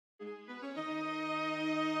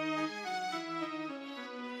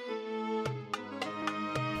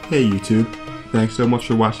Hey YouTube, thanks so much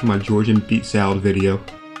for watching my Georgian beet salad video.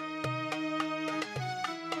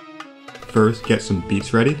 First, get some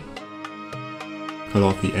beets ready. Cut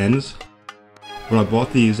off the ends. When I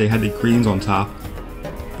bought these, they had the greens on top,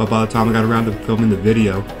 but by the time I got around to filming the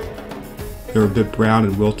video, they were a bit brown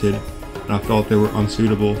and wilted, and I felt they were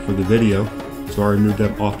unsuitable for the video, so I removed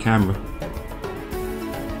them off camera.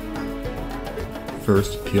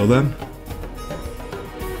 First, peel them.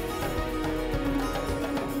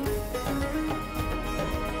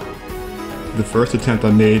 The first attempt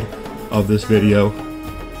I made of this video,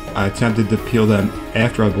 I attempted to peel them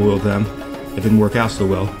after I boiled them. It didn't work out so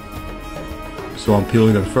well. So I'm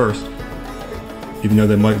peeling them first. Even though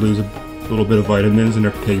they might lose a little bit of vitamins in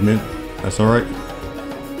their pigment, that's alright.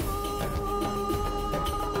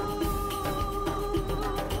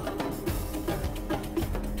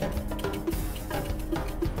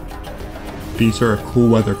 Beets are a cool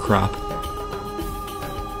weather crop.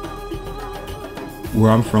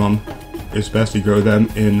 Where I'm from, it's best to grow them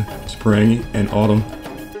in spring and autumn.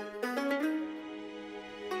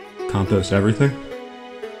 Compost everything.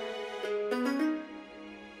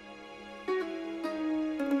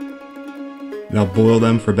 Now boil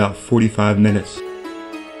them for about 45 minutes.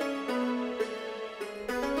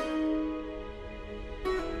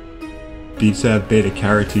 Beets have beta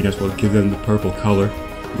carotene, that's what gives them the purple color.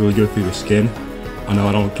 Really good for your skin. I know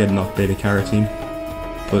I don't get enough beta carotene,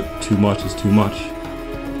 but too much is too much.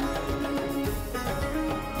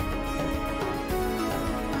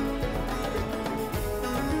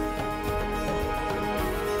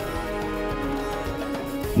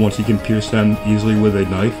 Once you can pierce them easily with a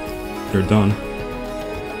knife, they're done.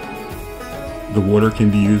 The water can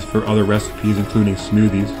be used for other recipes, including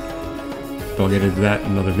smoothies, but I'll get into that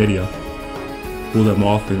in another video. Cool them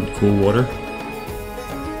off in cool water.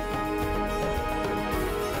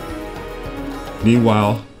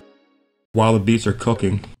 Meanwhile, while the beets are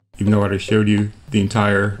cooking, even though I already showed you the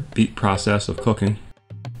entire beet process of cooking,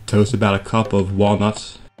 toast about a cup of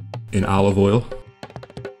walnuts in olive oil.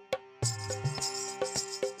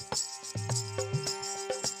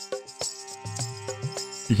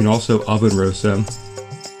 You can also oven roast them,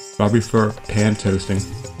 but I prefer pan toasting.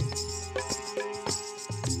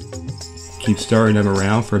 Keep stirring them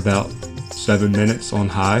around for about 7 minutes on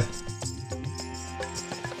high.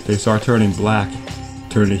 If they start turning black,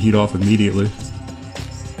 turn the heat off immediately.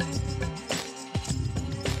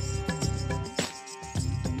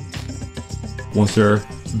 Once they're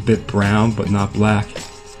a bit brown but not black,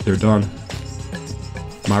 they're done.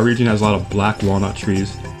 My region has a lot of black walnut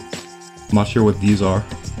trees. I'm not sure what these are,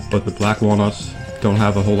 but the black walnuts don't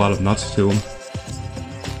have a whole lot of nuts to them.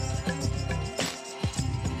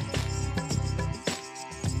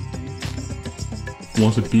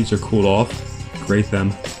 Once the beets are cooled off, grate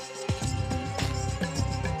them.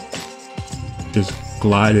 Just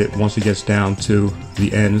glide it once it gets down to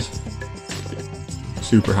the ends,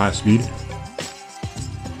 super high speed.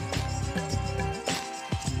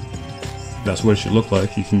 That's what it should look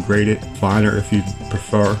like. You can grate it finer if you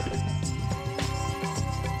prefer.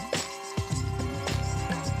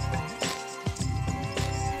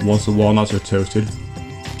 Once the walnuts are toasted,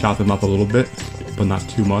 chop them up a little bit, but not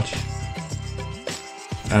too much.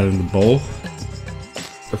 Add in the bowl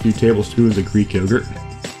a few tablespoons of Greek yogurt,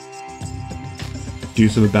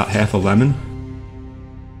 juice of about half a lemon,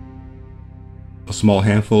 a small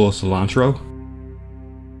handful of cilantro,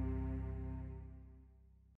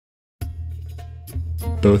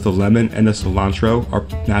 both the lemon and the cilantro are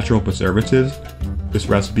natural preservatives. This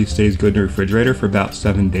recipe stays good in the refrigerator for about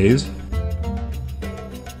 7 days.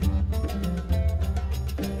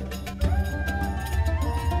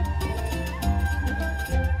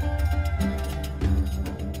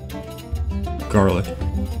 Garlic.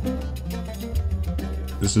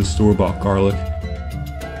 This is store-bought garlic.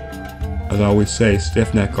 As I always say,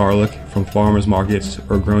 stiff-neck garlic from farmers markets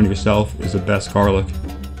or grown yourself is the best garlic,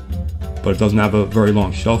 but it doesn't have a very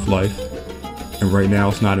long shelf life, and right now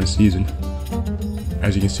it's not in season.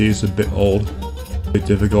 As you can see, it's a bit old, a bit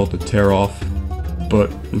difficult to tear off, but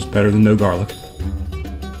it's better than no garlic.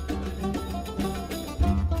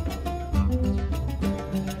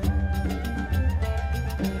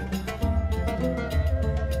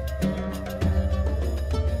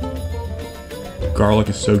 Garlic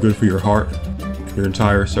is so good for your heart, your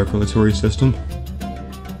entire circulatory system.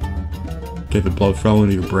 Get the blood flow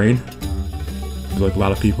into your brain. I feel like a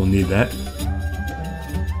lot of people need that.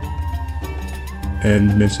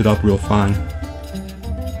 And mince it up real fine.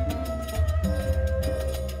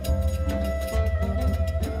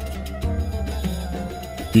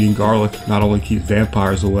 Eating garlic not only keeps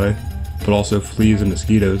vampires away, but also fleas and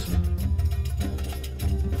mosquitoes.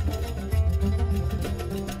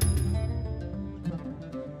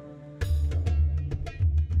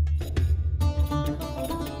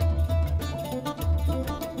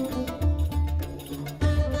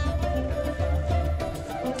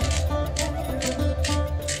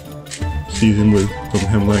 seasoned with some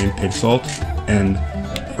Himalayan pink salt and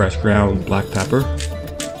fresh ground black pepper,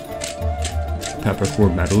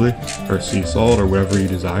 peppercorn medley, or sea salt, or whatever you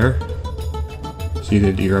desire.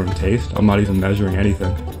 Season to your own taste. I'm not even measuring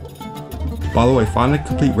anything. By the way, find the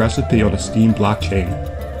complete recipe on the Steem blockchain.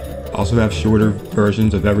 I also have shorter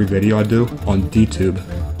versions of every video I do on DTube.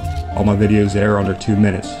 All my videos there are under 2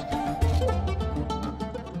 minutes.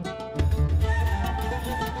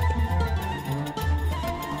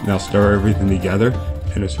 Now stir everything together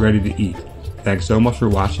and it's ready to eat. Thanks so much for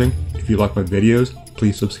watching. If you like my videos,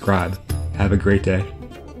 please subscribe. Have a great day.